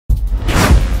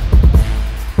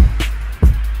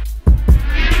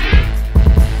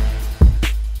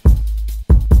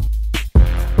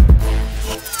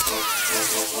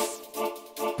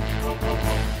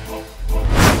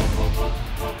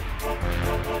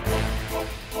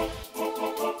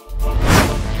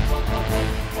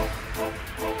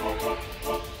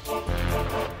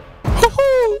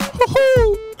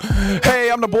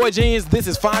DaBoiGenius. This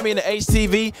is FindMeInTheH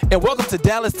TV, and welcome to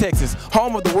Dallas, Texas,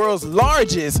 home of the world's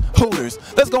largest Hooters.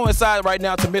 Let's go inside right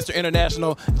now to Mr.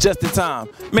 International,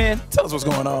 JustinTime. Man, tell us what's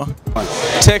going on.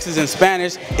 Texas in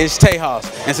Spanish is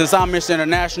Tejas, and since I'm Mr.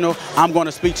 International, I'm going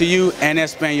to speak to you en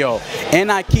español. En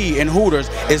aquí, en Hooters,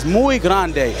 es muy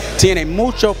grande, tiene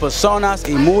muchas personas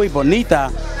y muy bonita,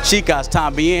 chicas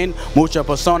también, muchas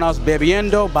personas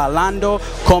bebiendo, bailando,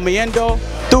 comiendo.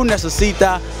 Tú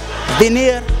necesitas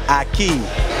venir aquí.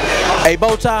 Hey,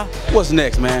 BowTie, what's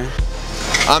next, man?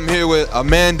 I'm here with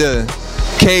Amanda,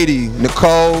 Katie,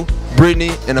 Nicole,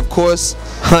 Brittany, and of course,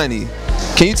 Honey.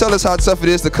 Can you tell us how tough it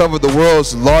is to cover the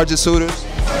world's largest Hooters?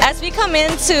 As we come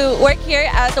in to work here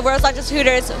at the world's largest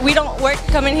Hooters, we don't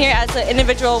come in here as an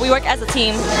individual, we work as a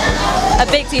team. A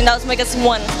big team that will make us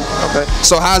one. Okay.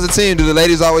 So how's the team? Do the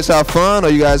ladies always have fun?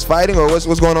 Are you guys fighting, or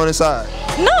what's going on inside?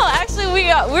 No, actually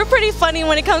we're pretty funny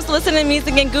when it comes to listening to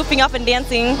music and goofing off and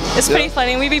dancing. It's pretty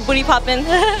funny. We be booty popping.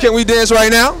 Can we dance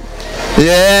right now?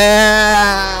 Yeah!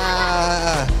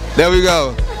 There we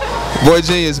go.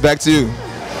 BowGenius, back to you.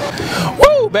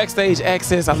 Woo! Backstage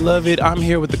access, I love it. I'm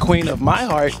here with the queen of my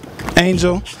heart,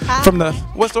 Angel. Hi. From the,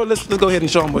 what store? Let's go ahead and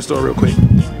show them what store real quick.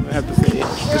 I have to say it.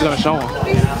 We're just gonna show them.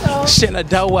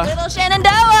 Shenandoah. Little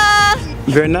Shenandoah.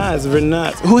 Very nice, very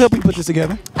nice. Who helped you put this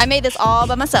together? I made this all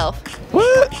by myself.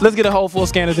 What? Let's get a whole full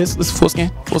scan of this. Let's full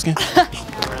scan. The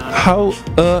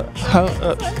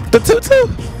tutu.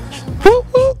 Hoot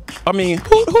hoot. I mean,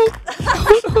 hoot hoot.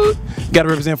 Hoot hoot. Gotta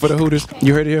represent for the Hooters.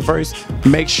 You heard it here first.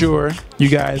 Make sure you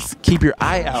guys keep your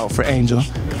eye out for Angel,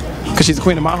 because she's the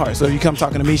queen of my heart. So if you come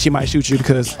talking to me, she might shoot you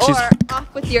because she's... Or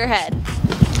off with your head.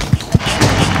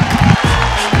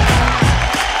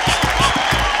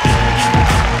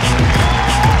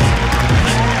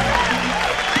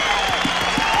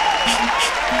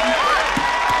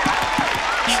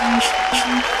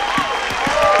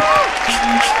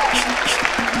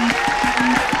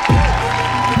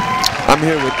 I'm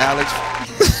here with Alex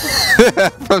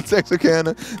from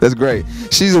Texarkana. That's great.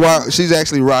 She's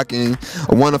actually rocking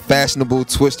one of fashionable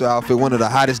Twister outfit, one of the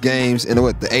hottest games in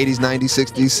what, the 80s, 90s,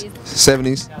 60s,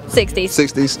 70s?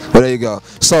 60s. Well, there you go.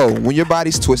 So when your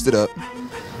body's twisted up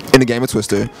in the game of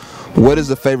Twister, what is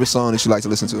the favorite song that you like to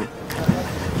listen to?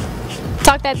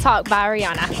 Talk That Talk by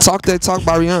Rihanna. Talk That Talk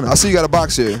by Rihanna. I see you got a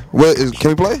box here. Can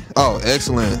we play? Oh,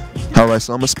 excellent. All right,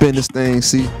 so I'm gonna spin this thing,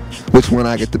 see which one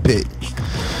I get to pick.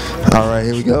 All right,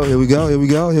 here we go.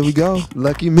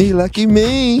 Lucky me, lucky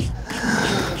me.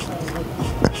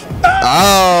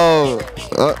 Oh,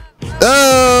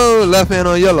 left hand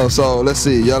on yellow. So let's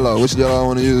see, yellow. Which yellow I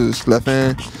want to use? Left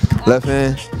hand. Yellow,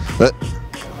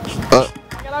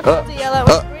 yellow.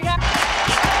 What we got?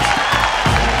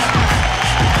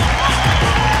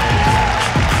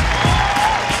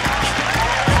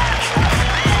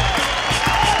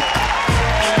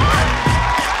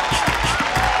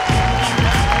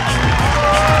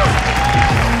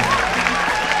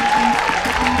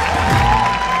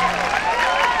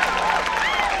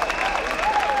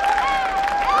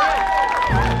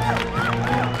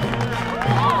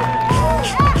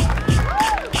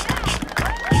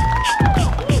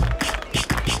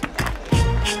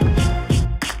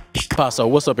 So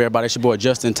what's up, everybody? It's your boy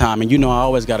JustinTime, and you know I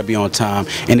always got to be on time,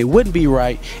 and it wouldn't be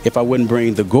right if I wouldn't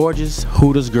bring the gorgeous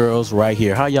Hooters girls right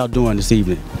here. How y'all doing this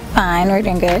evening? Fine, we're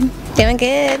doing good. Doing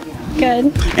good.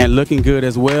 Good. And looking good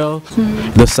as well.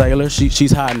 The sailor,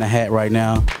 she's hiding the hat right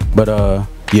now, but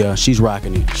yeah, she's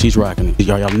rocking it.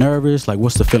 Y'all nervous? Like,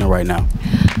 what's the feeling right now?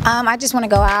 I just want to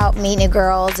go out, meet new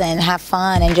girls, and have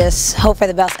fun, and just hope for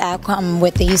the best outcome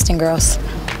with the Houston girls.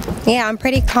 Yeah, I'm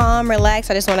pretty calm,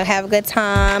 relaxed. I just want to have a good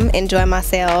time, enjoy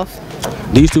myself.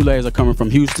 These two ladies are coming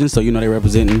from Houston, so you know they're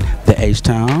representing the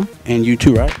H-Town. And you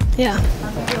too, right? Yeah.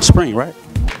 Spring, right?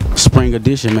 Spring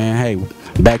edition, man. Hey,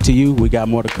 back to you. We got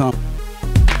more to come.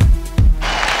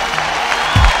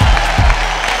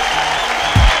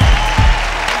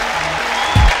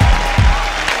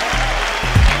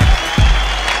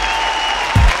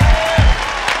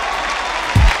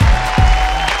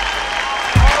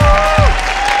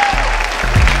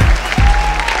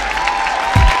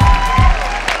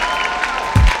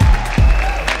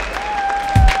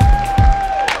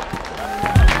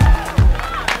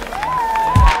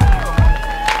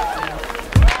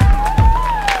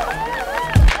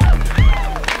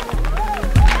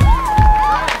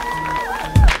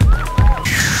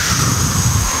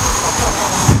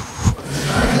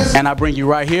 And I bring you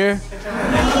right here,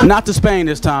 not to Spain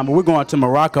this time, but we're going to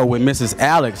Morocco with Mrs.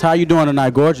 Alex. How you doing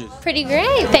tonight, gorgeous? Pretty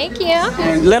great, thank you.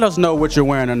 And let us know what you're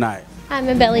wearing tonight. I'm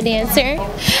a belly dancer.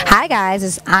 Hi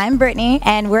guys, I'm Brittany,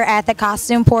 and we're at the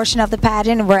costume portion of the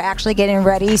pageant. We're actually getting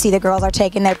ready. You see the girls are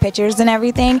taking their pictures and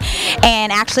everything.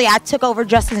 And actually, I took over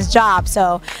Justin's job,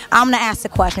 so I'm gonna ask the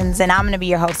questions, and I'm gonna be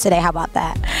your host today. How about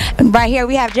that? Right here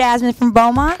we have Jasmine from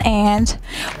Beaumont, and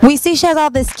we see she has all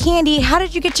this candy. How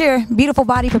did you get your beautiful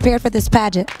body prepared for this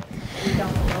pageant?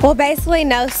 Well, basically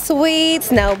no sweets,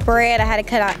 no bread. I had to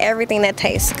cut out everything that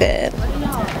tastes good.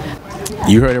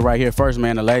 You heard it right here first,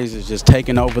 man. The ladies is just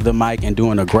taking over the mic and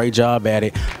doing a great job at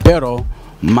it. Pero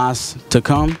más to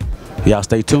come. Y'all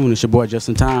stay tuned. It's your boy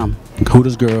JustinTime.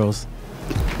 Hooters girls.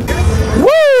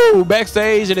 Woo!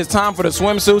 Backstage, it is time for the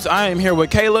swimsuits. I am here with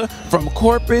Kayla from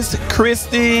Corpus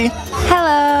Christi.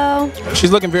 Hello.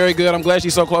 She's looking very good. I'm glad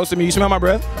she's so close to me. You smell my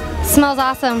breath? Smells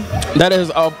awesome. That is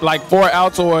like 4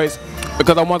 Altoids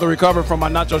because I want to recover from my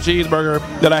nacho cheeseburger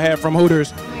that I had from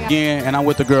Hooters. Yeah, and I'm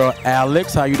with the girl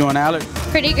Alex. How you doing, Alex?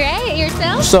 Pretty great.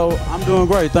 Yourself? So I'm doing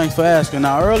great. Thanks for asking.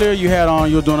 Now earlier you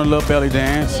were doing a little belly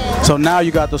dance. Yeah. So now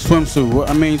you got the swimsuit.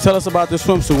 I mean, tell us about this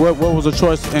swimsuit. What was the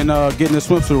choice in getting this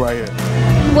swimsuit right here?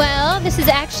 Well, this is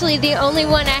actually the only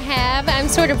one I have. I'm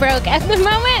sort of broke at the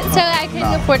moment, so I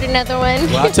couldn't afford another one.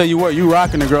 Well, I tell you what, you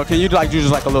rocking it, girl. Can you do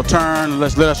just like a little turn?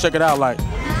 Let us check it out, like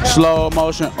slow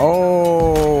motion.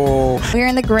 Oh. We're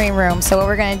in the green room, so what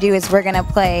we're gonna do is we're gonna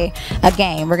play a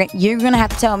game. You're gonna have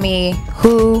to tell me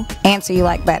who answer you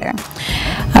like better.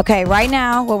 Okay, right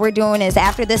now what we're doing is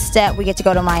after this step we get to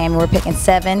go to Miami. We're picking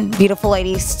 7 beautiful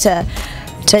ladies to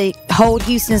hold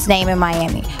Houston's name in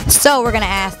Miami. So we're gonna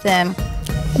ask them,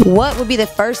 what would be the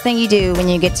first thing you do when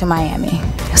you get to Miami?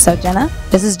 So Jenna,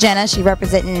 this is Jenna, she's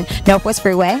representing Northwest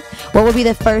Freeway. What would be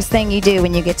the first thing you do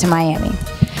when you get to Miami?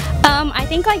 I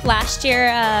think like last year,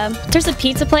 there's a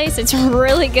pizza place. It's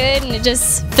really good and it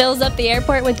just fills up the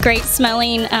airport with great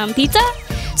smelling pizza.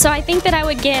 So I think that I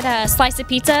would get a slice of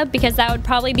pizza because that would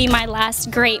probably be my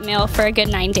last great meal for a good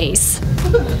 9 days.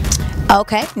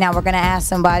 Okay, now we're gonna ask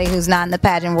somebody who's not in the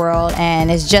pageant world and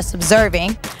is just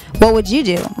observing. What would you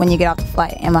do when you get off the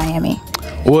flight in Miami?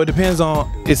 Well, it depends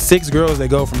on, it's 6 girls that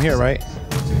go from here, right?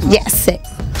 Yes, 6.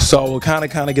 So we'll kind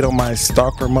of get on my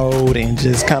stalker mode and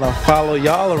just kind of follow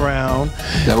y'all around.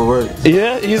 That would work.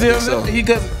 Yeah, you see what I'm So. saying?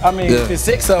 Because, I mean, if it's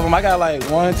 6 of them, I got like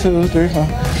 1, 2, 3, 4.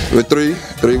 With 3,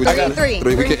 we can Three.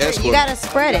 escort. You gotta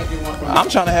spread it. I'm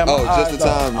trying to have my eyes, just in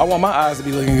time. I want my eyes to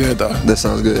be looking good, though. That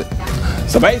sounds good.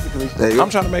 So basically, There you go. I'm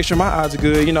trying to make sure my eyes are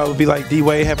good. You know, it'd be like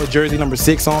D-Wade have a jersey number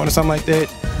 6 on or something like that.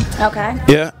 Okay.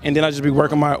 Yeah, and then I just be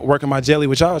working my jelly,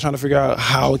 which I was trying to figure out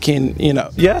how it can, you know.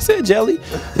 Yeah, I said jelly.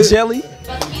 Jelly.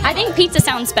 I think pizza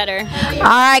sounds better. All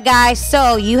right, guys,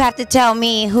 so you have to tell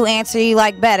me who answer you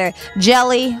like better,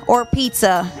 jelly or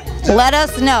pizza. Let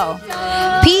us know.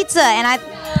 Pizza, and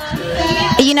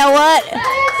you know what?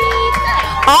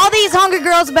 All these hungry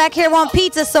girls back here want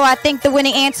pizza, so I think the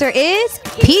winning answer is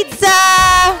pizza.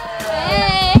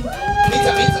 Hey.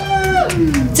 Pizza.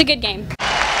 It's a good game.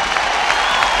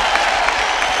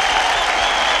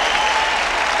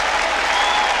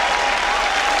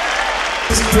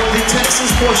 For the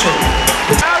Texas portion.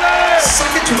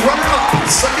 Second runner-up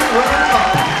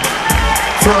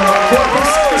from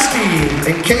Corpus Christi.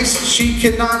 In case she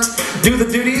cannot do the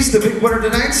duties, the big winner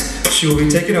tonight, she will be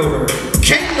taking over.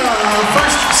 Kayla,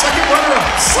 second runner-up.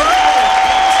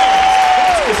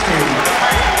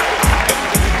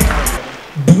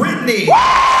 Brittany.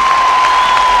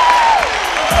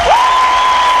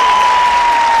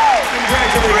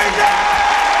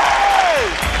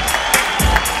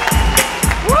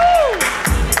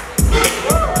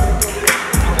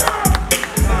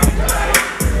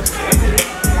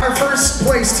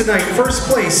 First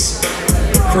place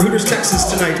for Hooters Texas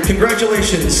tonight.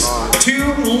 Congratulations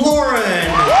to Lauren. Give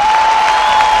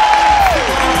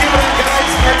it up,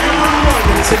 guys. Our number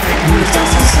 1 tonight, Hooters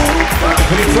Texas.